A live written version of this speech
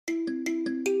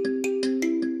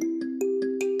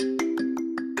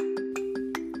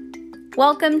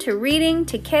Welcome to Reading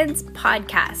to Kids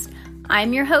podcast.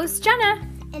 I'm your host, Jenna.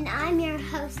 And I'm your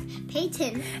host,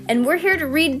 Peyton. And we're here to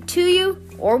read to you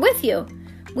or with you.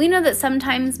 We know that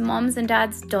sometimes moms and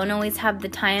dads don't always have the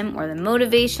time or the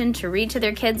motivation to read to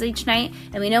their kids each night,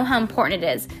 and we know how important it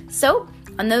is. So,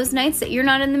 on those nights that you're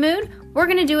not in the mood, we're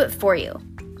going to do it for you.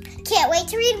 Can't wait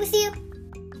to read with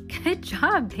you. Good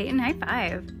job, Peyton. High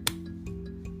five.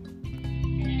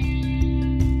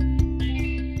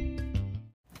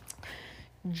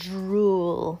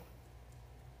 Drool.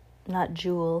 Not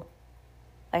jewel.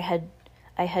 I had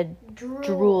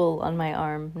drool on my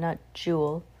arm, not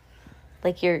jewel.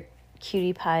 Like your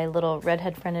cutie pie little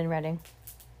redhead friend in Reading.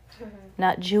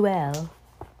 Not Jewel.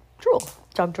 Drool.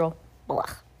 Dog drool. Blah.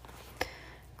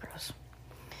 Gross.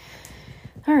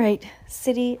 All right.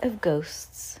 City of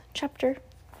Ghosts. Chapter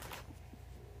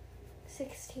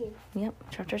 16. Yep,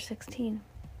 chapter 16.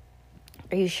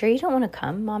 Are you sure you don't want to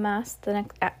come? Mom asked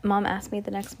me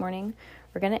the next morning.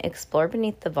 We're going to explore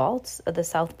beneath the vaults of the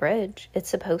South Bridge. It's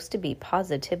supposed to be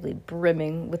positively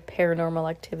brimming with paranormal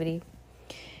activity.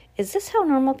 Is this how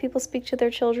normal people speak to their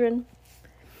children?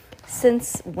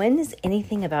 Since when is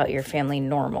anything about your family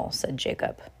normal? Said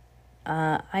Jacob.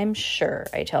 I'm sure,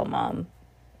 I tell Mom,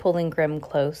 pulling Grim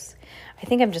close. I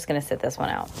think I'm just going to sit this one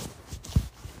out.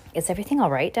 Is everything all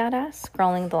right, Dad asked,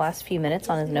 scrawling the last few minutes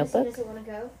on his notebook. She doesn't want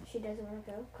to go. She doesn't want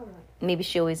to go. Come on. Maybe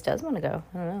she always does want to go.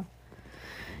 I don't know.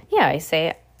 Yeah,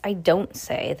 I don't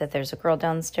say that there's a girl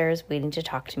downstairs waiting to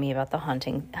talk to me about the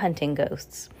hunting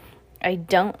ghosts. I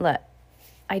don't let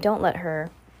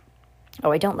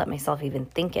myself even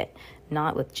think it,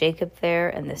 not with Jacob there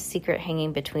and the secret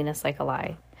hanging between us like a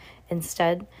lie.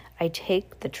 Instead, I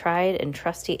take the tried and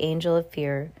trusty angel of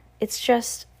fear. It's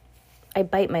just, I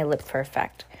bite my lip for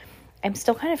effect. I'm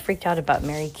still kind of freaked out about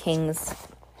Mary King's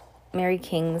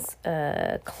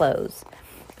clothes.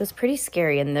 It was pretty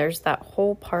scary, and there's that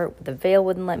whole part where the veil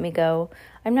wouldn't let me go.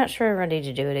 I'm not sure I'm ready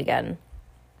to do it again.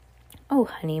 Oh,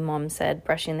 honey, Mom said,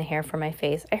 brushing the hair from my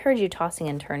face. I heard you tossing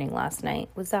and turning last night.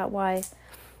 Was that why?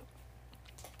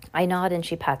 I nod, and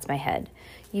she pats my head.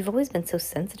 You've always been so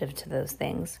sensitive to those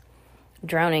things.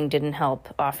 Drowning didn't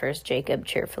help, offers Jacob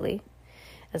cheerfully,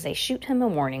 as I shoot him a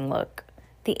warning look.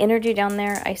 The energy down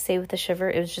there, I say with a shiver,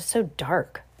 it was just so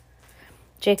dark.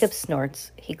 Jacob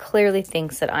snorts. He clearly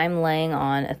thinks that I'm laying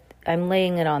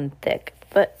it on thick,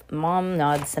 but Mom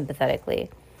nods sympathetically.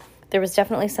 There was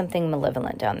definitely something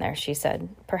malevolent down there, she said.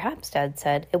 Perhaps, Dad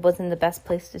said, it wasn't the best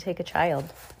place to take a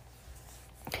child.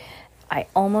 I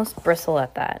almost bristle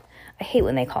at that. I hate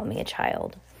when they call me a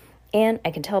child. And I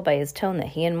can tell by his tone that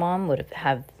he and Mom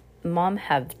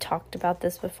have talked about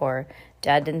this before.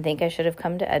 Dad didn't think I should have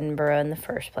come to Edinburgh in the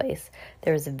first place.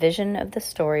 There was a vision of the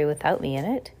story without me in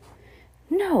it.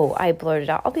 No, I blurted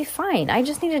out. I'll be fine. I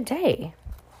just need a day.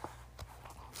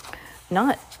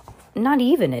 Not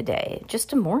even a day.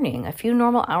 Just a morning. A few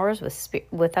normal hours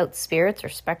without spirits or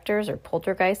specters or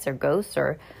poltergeists or ghosts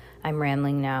or... I'm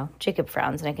rambling now. Jacob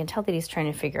frowns, and I can tell that he's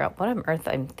trying to figure out what on earth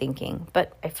I'm thinking.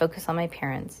 But I focus on my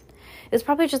parents. It's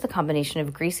probably just a combination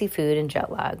of greasy food and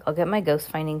jet lag. I'll get my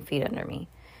ghost-finding feet under me.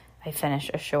 I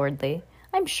finish assuredly.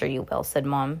 I'm sure you will, said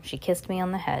Mom. She kissed me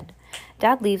on the head.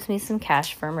 Dad leaves me some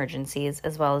cash for emergencies,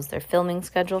 as well as their filming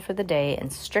schedule for the day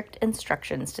and strict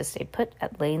instructions to stay put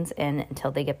at Lane's Inn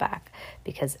until they get back,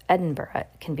 because Edinburgh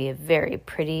can be a very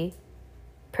pretty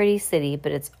city,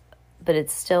 but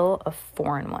it's still a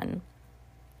foreign one.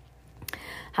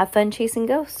 Have fun chasing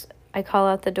ghosts, I call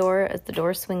out the door as the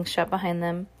door swings shut behind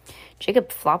them.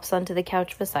 Jacob flops onto the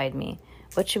couch beside me.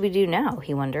 What should we do now,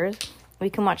 he wonders. We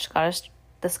can watch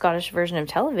the Scottish version of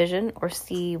television, or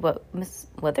see what Miss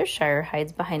Weathershire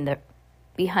hides behind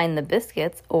the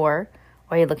biscuits, or...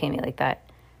 Why are you looking at me like that?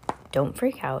 Don't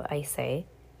freak out, I say.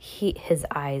 His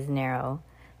eyes narrow.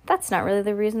 That's not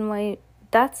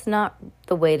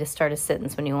the way to start a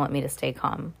sentence when you want me to stay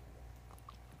calm.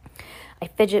 I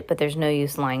fidget, but there's no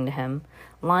use lying to him.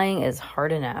 Lying is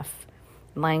hard enough.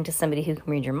 Lying to somebody who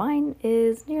can read your mind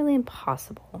is nearly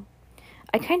impossible.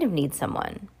 I kind of need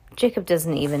someone. Jacob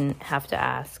doesn't even have to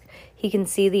ask. He can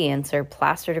see the answer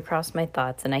plastered across my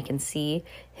thoughts, and I can see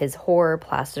his horror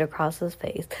plastered across his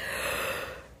face.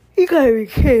 You gotta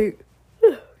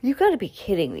be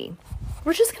kidding me.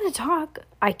 We're just gonna talk.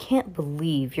 I can't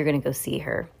believe you're gonna go see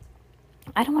her.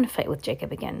 I don't want to fight with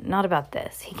Jacob again. Not about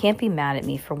this. He can't be mad at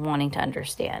me for wanting to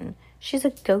understand. She's a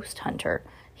ghost hunter,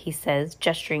 he says,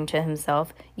 gesturing to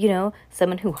himself. You know,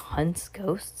 someone who hunts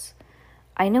ghosts.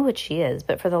 I know what she is,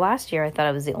 but for the last year I thought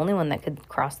I was the only one that could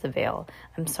cross the veil.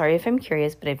 I'm sorry if I'm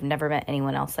curious, but I've never met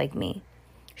anyone else like me.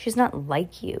 She's not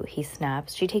like you, he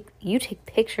snaps. You take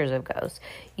pictures of ghosts.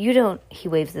 You don't, he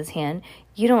waves his hand,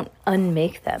 you don't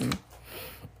unmake them.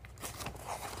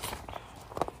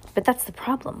 But that's the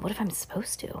problem. What if I'm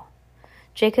supposed to?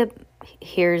 Jacob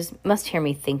must hear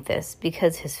me think this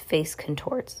because his face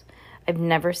contorts. I've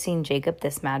never seen Jacob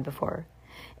this mad before.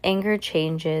 Anger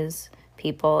changes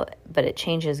people, but it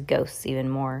changes ghosts even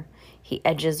more. His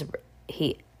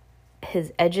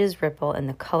edges ripple and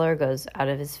the color goes out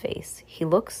of his face. He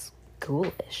looks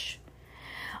ghoulish.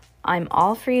 I'm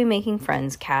all for you making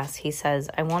friends, Cass, he says.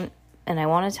 I want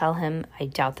to tell him I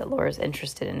doubt that Laura's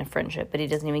interested in a friendship, but he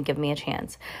doesn't even give me a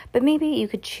chance. But maybe you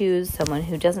could choose someone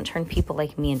who doesn't turn people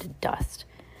like me into dust.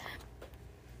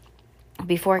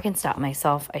 Before I can stop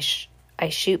myself, I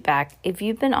shoot back. If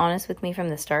you'd been honest with me from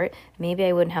the start, maybe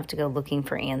I wouldn't have to go looking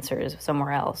for answers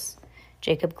somewhere else.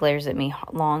 Jacob glares at me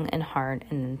long and hard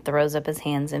and then throws up his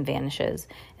hands and vanishes,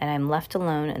 and I'm left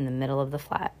alone in the middle of the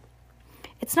flat.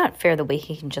 It's not fair the way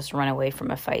he can just run away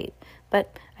from a fight,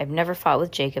 but I've never fought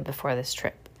with Jacob before this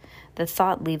trip. The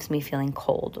thought leaves me feeling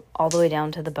cold, all the way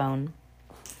down to the bone.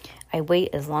 I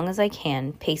wait as long as I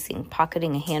can, pacing,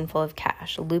 pocketing a handful of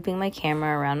cash, looping my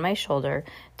camera around my shoulder,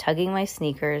 tugging my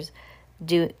sneakers,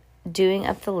 doing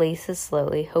up the laces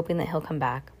slowly, hoping that he'll come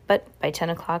back. But by 10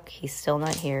 o'clock, he's still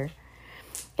not here.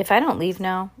 If I don't leave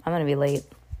now, I'm going to be late.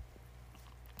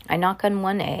 I knock on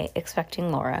 1A,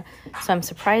 expecting Laura, so I'm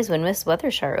surprised when Miss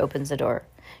Weathershire opens the door.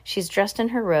 She's dressed in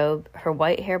her robe, her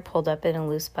white hair pulled up in a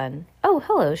loose bun. "Oh,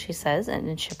 hello," she says in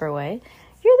a chipper way.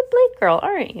 "You're the Blake girl,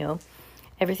 aren't you?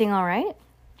 Everything all right?"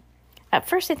 At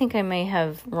first, I think I may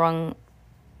have rung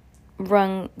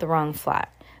the wrong flat,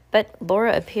 but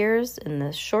Laura appears in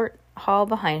the short hall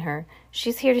behind her.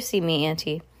 "She's here to see me,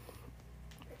 Auntie."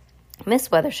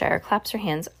 Miss Weathershire claps her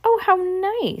hands. "Oh, how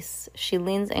nice!" She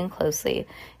leans in closely.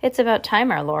 "It's about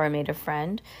time our Laura made a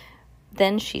friend."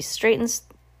 Then she straightens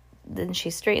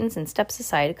and steps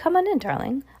aside. "Come on in,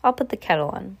 darling. I'll put the kettle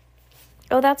on."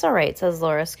 "Oh, that's all right," says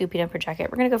Laura, scooping up her jacket.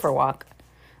 "We're going to go for a walk."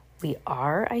 We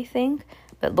are, I think,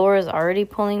 but Laura's already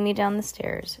pulling me down the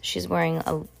stairs. She's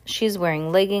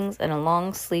wearing leggings and a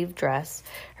long-sleeved dress.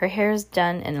 Her hair's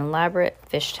done in an elaborate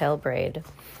fishtail braid.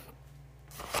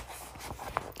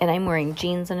 And I'm wearing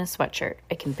jeans and a sweatshirt.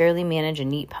 I can barely manage a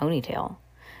neat ponytail.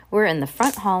 We're in the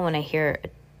front hall when I hear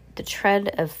the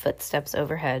tread of footsteps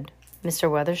overhead. "Mr.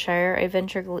 Weathershire," I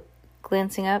venture,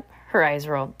 glancing up. Her eyes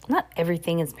roll. "Not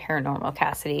everything is paranormal,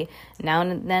 Cassidy. Now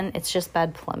and then it's just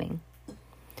bad plumbing."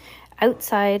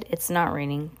 Outside, it's not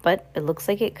raining, but it looks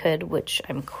like it could, which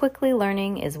I'm quickly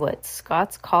learning is what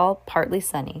Scots call partly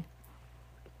sunny.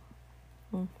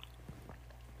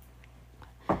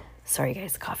 Sorry,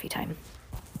 guys, coffee time.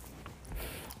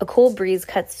 A cool breeze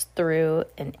cuts through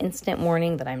an instant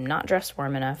warning that I'm not dressed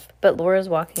warm enough, but Laura's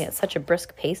walking at such a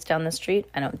brisk pace down the street,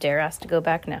 I don't dare ask to go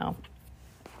back now.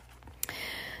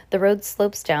 The road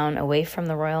slopes down away from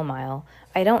the Royal Mile.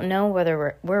 I don't know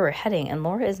where we're heading, and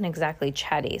Laura isn't exactly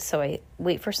chatty, so I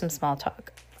wait for some small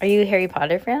talk. "Are you a Harry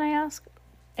Potter fan?" I ask.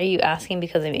 "Are you asking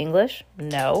because I'm English?"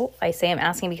 "No, I say I'm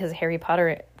asking because it's Harry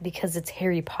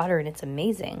Potter and it's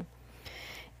amazing.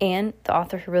 And the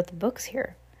author who wrote the book's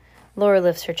here." Laura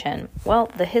lifts her chin. "Well,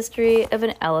 the history of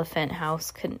an elephant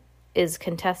house is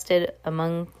contested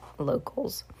among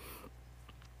locals."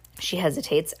 She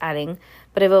hesitates, adding,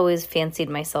 "But I've always fancied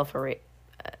myself a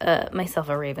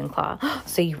Ravenclaw."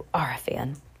 "So you are a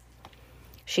fan."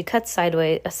 She cuts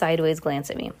a sideways glance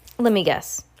at me. "Let me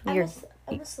guess. I'm a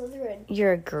Slytherin.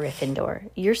 You're a Gryffindor.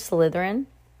 You're Slytherin?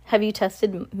 Have you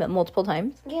tested multiple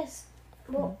times?" Yes.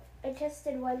 Well, I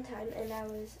tested one time and I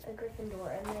was a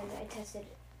Gryffindor, and then I tested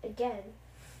again.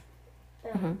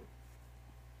 And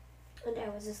I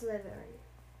was a Slytherin.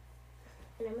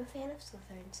 And I'm a fan of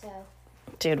Slytherin, so...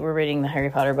 Dude, we're reading the Harry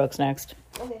Potter books next.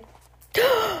 Okay.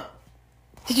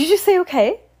 Did you just say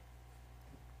okay?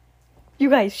 You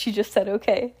guys, she just said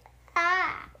okay.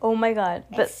 Oh my god.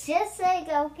 But it's just like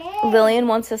okay. Lillian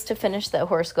wants us to finish the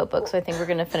horoscope book, so I think we're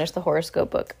going to finish the horoscope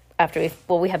book after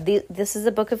we have this is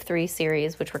a book of 3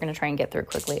 series, which we're going to try and get through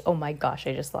quickly. Oh my gosh,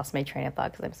 I just lost my train of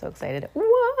thought because I'm so excited.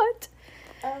 What?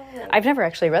 I've never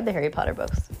actually read the Harry Potter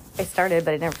books. I started,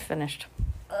 but I never finished.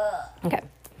 Okay.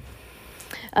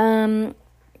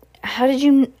 How did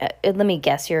you... let me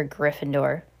guess, you're a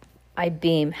Gryffindor. I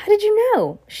beam. "How did you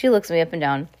know?" She looks me up and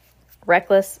down.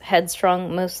 "Reckless,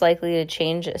 headstrong, most likely to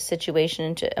change a situation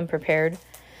into unprepared.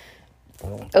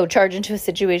 Charge into a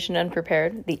situation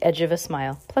unprepared. The edge of a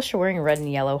smile. Plus you're wearing a red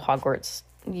and yellow Hogwarts.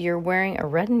 You're wearing a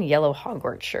red and yellow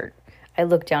Hogwarts shirt." I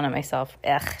look down at myself.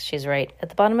 She's right. At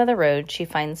the bottom of the road, she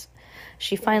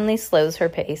finally slows her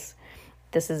pace.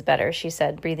 "This is better," she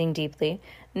said, breathing deeply.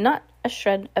 "Not a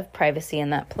shred of privacy in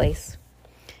that place."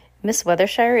 "Miss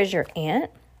Weathershire is your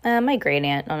aunt?" My great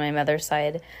aunt on my mother's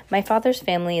side. My father's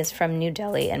family is from New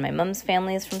Delhi, and my mum's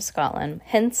family is from Scotland.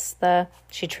 Hence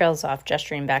she trails off,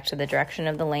 gesturing back to the direction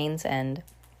of the lane's end.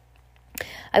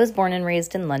 I was born and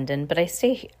raised in London, but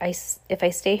if I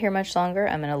stay here much longer,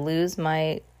 I'm going to lose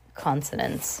my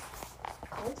consonants.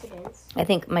 Consonants? I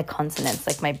think my consonants,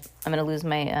 I'm going to lose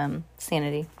my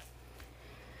sanity.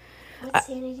 What's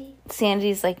sanity?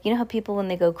 Sanity's like, you know how people when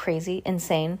they go crazy,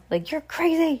 insane, like, you're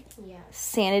crazy. Yeah.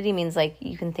 Sanity means like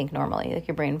you can think normally, like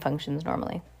your brain functions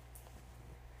normally.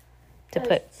 So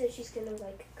she's gonna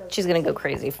go. She's gonna go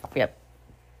crazy. Yep.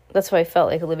 That's why I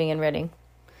felt like living in Reading.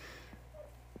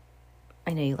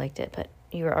 I know you liked it, but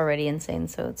you were already insane,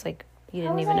 so it's like you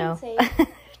didn't even know.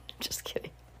 Just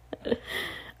kidding.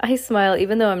 I smile,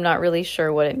 even though I'm not really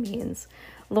sure what it means.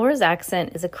 Laura's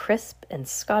accent is a crisp and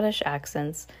Scottish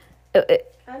accent.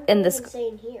 I'm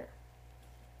insane here.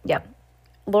 Yeah.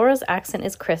 Laura's accent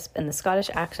is crisp, and the Scottish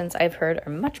accents I've heard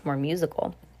are much more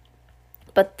musical.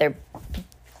 But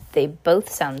they both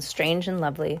sound strange and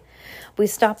lovely. We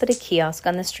stop at a kiosk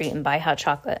on the street and buy hot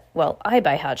chocolate. Well, I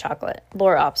buy hot chocolate.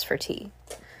 Laura opts for tea.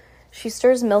 She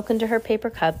stirs milk into her paper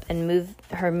cup and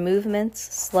her movements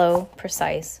slow,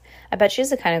 precise. I bet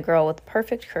she's the kind of girl with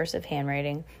perfect cursive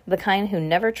handwriting, the kind who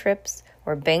never trips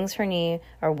or bangs her knee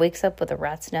or wakes up with a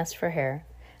rat's nest for hair.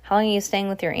 How long are you staying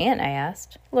with your aunt? I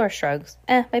asked. Laura shrugs.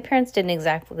 My parents didn't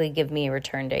exactly give me a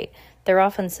return date. They're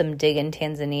off on some dig in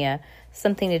Tanzania,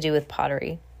 something to do with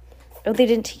pottery. Oh, they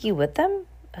didn't take you with them?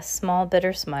 A small,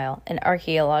 bitter smile. An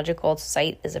archaeological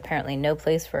site is apparently no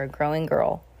place for a growing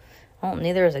girl. Well,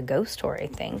 neither is a ghost tour, I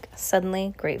think.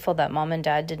 Suddenly, grateful that Mom and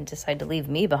Dad didn't decide to leave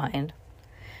me behind.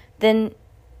 Then,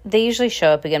 they usually show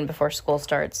up again before school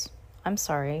starts. I'm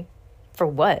sorry. For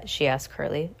what? She asked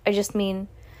curtly. I just mean...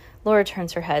 Laura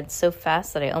turns her head so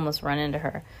fast that I almost run into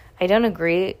her. I didn't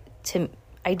agree to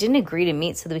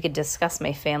meet so that we could discuss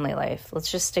my family life.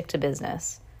 Let's just stick to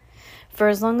business. For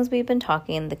as long as we've been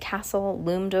talking, the castle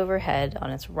loomed overhead on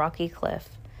its rocky cliff.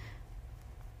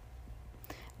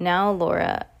 Now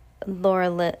Laura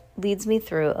leads me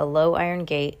through a low iron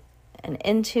gate and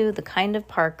into the kind of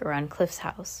park around Cliff's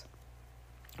house.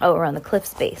 Oh, around the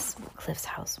cliff's base. Cliff's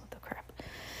house. What the crap.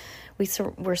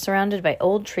 We're surrounded by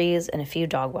old trees and a few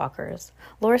dog walkers.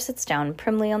 Laura sits down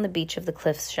primly on the beach of the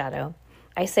cliff's shadow.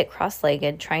 I sit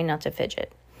cross-legged, trying not to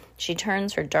fidget. She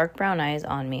turns her dark brown eyes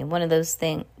on me, one of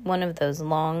those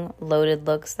long, loaded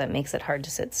looks that makes it hard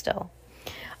to sit still.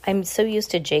 I'm so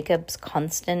used to Jacob's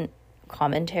constant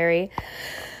commentary.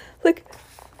 Like,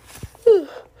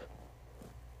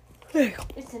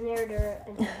 it's a narrator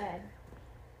in her head.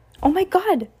 Oh my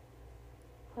God.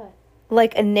 What?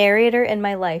 Like a narrator in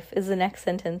my life is the next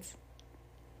sentence.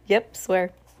 Yep,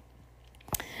 swear.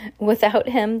 Without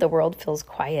him, the world feels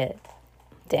quiet.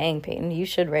 Dang, Peyton, you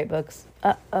should write books.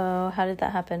 Uh-oh, how did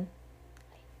that happen?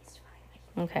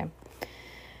 Okay.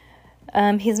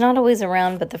 He's not always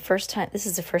around, but this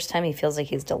is the first time he feels like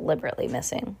he's deliberately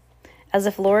missing. As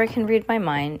if Laura can read my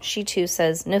mind, she too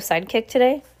says, no sidekick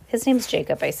today? His name's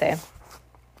Jacob, I say.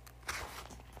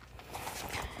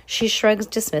 She shrugs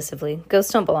dismissively.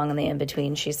 Ghosts don't belong in the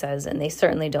in-between, she says, and they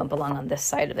certainly don't belong on this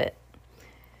side of it.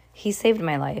 He saved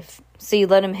my life. So you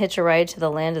let him hitch a ride to the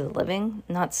land of the living?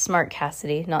 Not smart,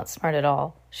 Cassidy. Not smart at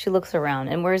all. She looks around.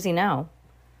 And where is he now?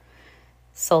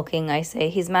 Sulking, I say.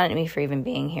 He's mad at me for even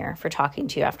being here, for talking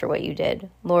to you after what you did.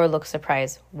 Laura looks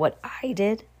surprised. What I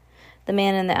did? The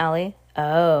man in the alley?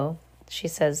 Oh, she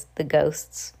says, the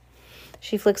ghosts.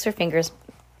 She flicks her fingers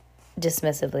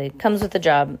dismissively. Comes with the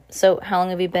job. So how long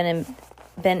have you been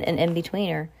an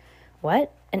in-betweener?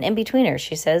 What? An in-betweener,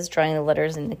 she says, drawing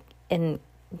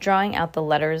out the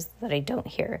letters that I don't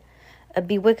hear. A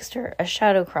bewixter, a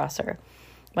shadow crosser.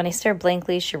 When I stare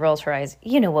blankly, she rolls her eyes.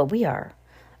 You know what we are.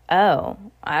 Oh,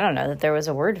 I don't know that there was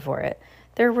a word for it.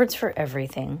 There are words for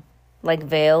everything. Like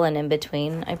veil and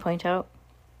in-between, I point out.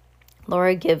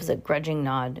 Laura gives a grudging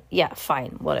nod. Yeah,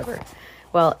 fine, whatever.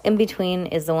 Well, in-between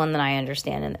is the one that I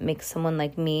understand, and that makes someone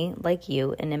like me, like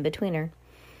you, an in-betweener.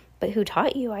 But who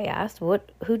taught you, I asked.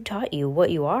 Who taught you what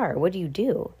you are? What do you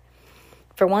do?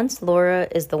 For once, Laura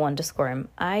is the one to squirm.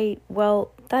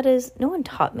 That is, no one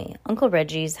taught me. Uncle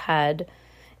Reggie's had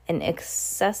an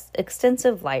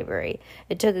extensive library.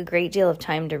 It took a great deal of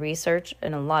time to research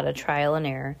and a lot of trial and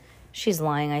error. She's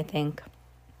lying, I think.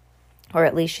 Or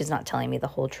at least she's not telling me the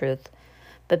whole truth.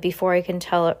 But before I can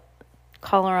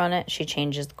call her on it, she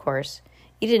changes the course.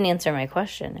 You didn't answer my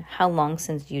question. How long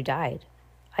since you died?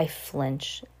 I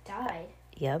flinch. Died?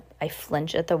 Yep, I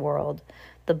flinch at the world.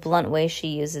 The blunt way she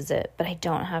uses it, but I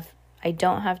don't have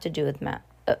to do with math.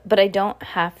 But I don't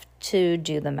have to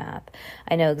do the math.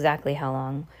 I know exactly how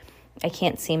long. I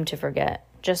can't seem to forget.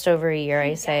 Just over a year, I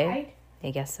He say. died?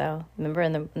 I guess so. Remember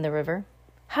in the river?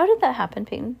 How did that happen,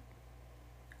 Peyton?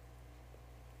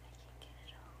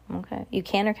 Okay. You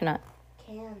can or cannot?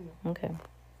 Can. Okay.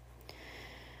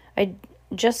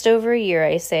 Just over a year,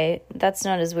 I say. That's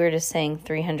not as weird as saying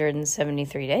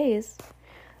 373 days.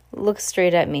 Looks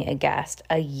straight at me, aghast.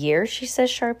 A year, she says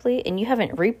sharply, and you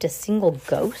haven't reaped a single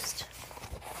ghost?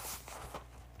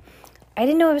 I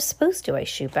didn't know I was supposed to, I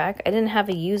shoot back. I didn't have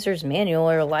a user's manual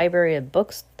or a library of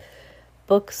books,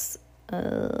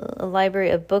 a library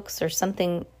of books or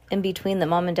something in between that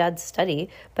Mom and Dad study,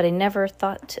 but I never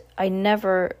thought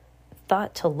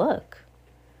to look.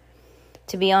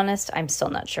 To be honest, I'm still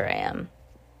not sure I am.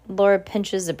 Laura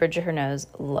pinches the bridge of her nose.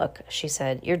 Look, she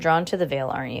said, you're drawn to the veil,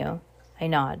 aren't you? I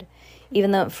nod.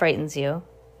 Even though it frightens you.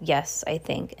 Yes, I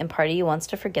think. And part of you wants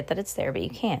to forget that it's there, but you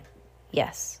can't.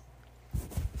 Yes.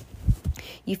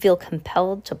 You feel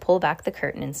compelled to pull back the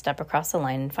curtain and step across the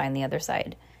line and find the other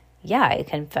side. Yeah, I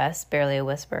confess, barely a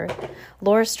whisper.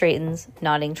 Laura straightens,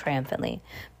 nodding triumphantly.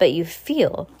 But you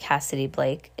feel, Cassidy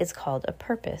Blake, is called a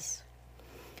purpose.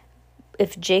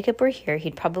 If Jacob were here,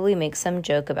 he'd probably make some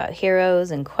joke about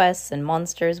heroes and quests and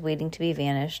monsters waiting to be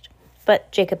vanished.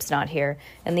 But Jacob's not here,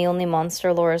 and the only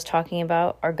monster Laura's talking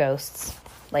about are ghosts,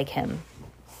 like him.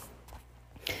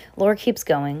 Laura keeps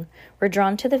going. We're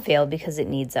drawn to the veil because it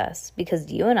needs us,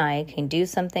 because you and I can do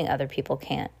something other people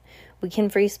can't. We can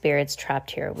free spirits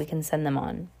trapped here. We can send them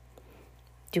on.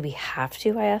 Do we have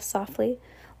to? I ask softly.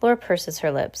 Laura purses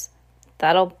her lips.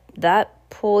 That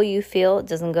pull you feel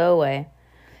doesn't go away.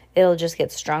 It'll just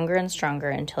get stronger and stronger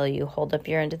until you hold up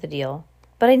your end of the deal.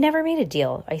 But I never made a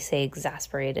deal, I say,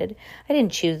 exasperated. I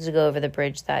didn't choose to go over the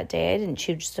bridge that day. I didn't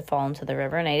choose to fall into the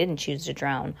river, and I didn't choose to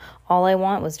drown. All I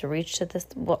wanted was to reach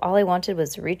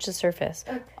the surface.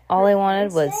 All I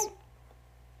wanted was,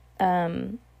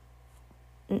 no,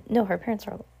 her parents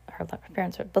are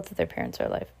both of their parents are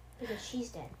alive. Because she's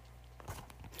dead.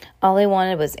 All I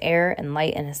wanted was air and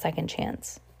light and a second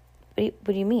chance. What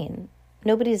do you mean?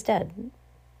 Nobody's dead.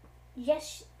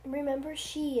 Yes, remember,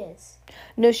 she is.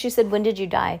 No, she said, when did you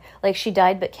die? Like, she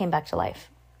died but came back to life.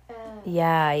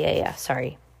 Yeah.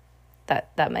 Sorry.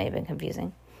 That might have been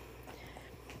confusing.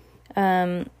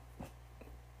 Okay.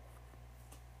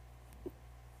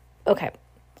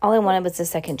 All I wanted was a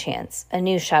second chance. A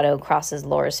new shadow crosses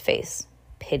Laura's face.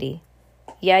 Pity.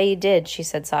 Yeah, you did, she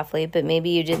said softly, but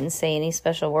maybe you didn't say any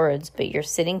special words, but you're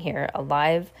sitting here,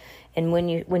 alive, and when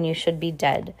you should be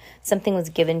dead. Something was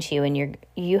given to you, and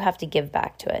you have to give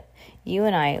back to it. You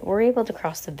and I, we're able to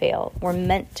cross the veil. We're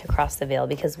meant to cross the veil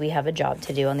because we have a job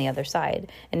to do on the other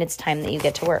side, and it's time that you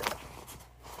get to work.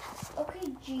 Okay,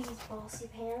 geez, bossy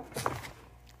pants.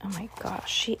 Oh my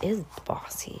gosh, she is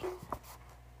bossy.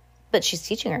 But she's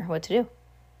teaching her what to do.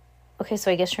 Okay, so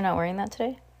I guess you're not wearing that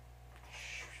today?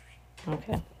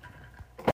 Okay.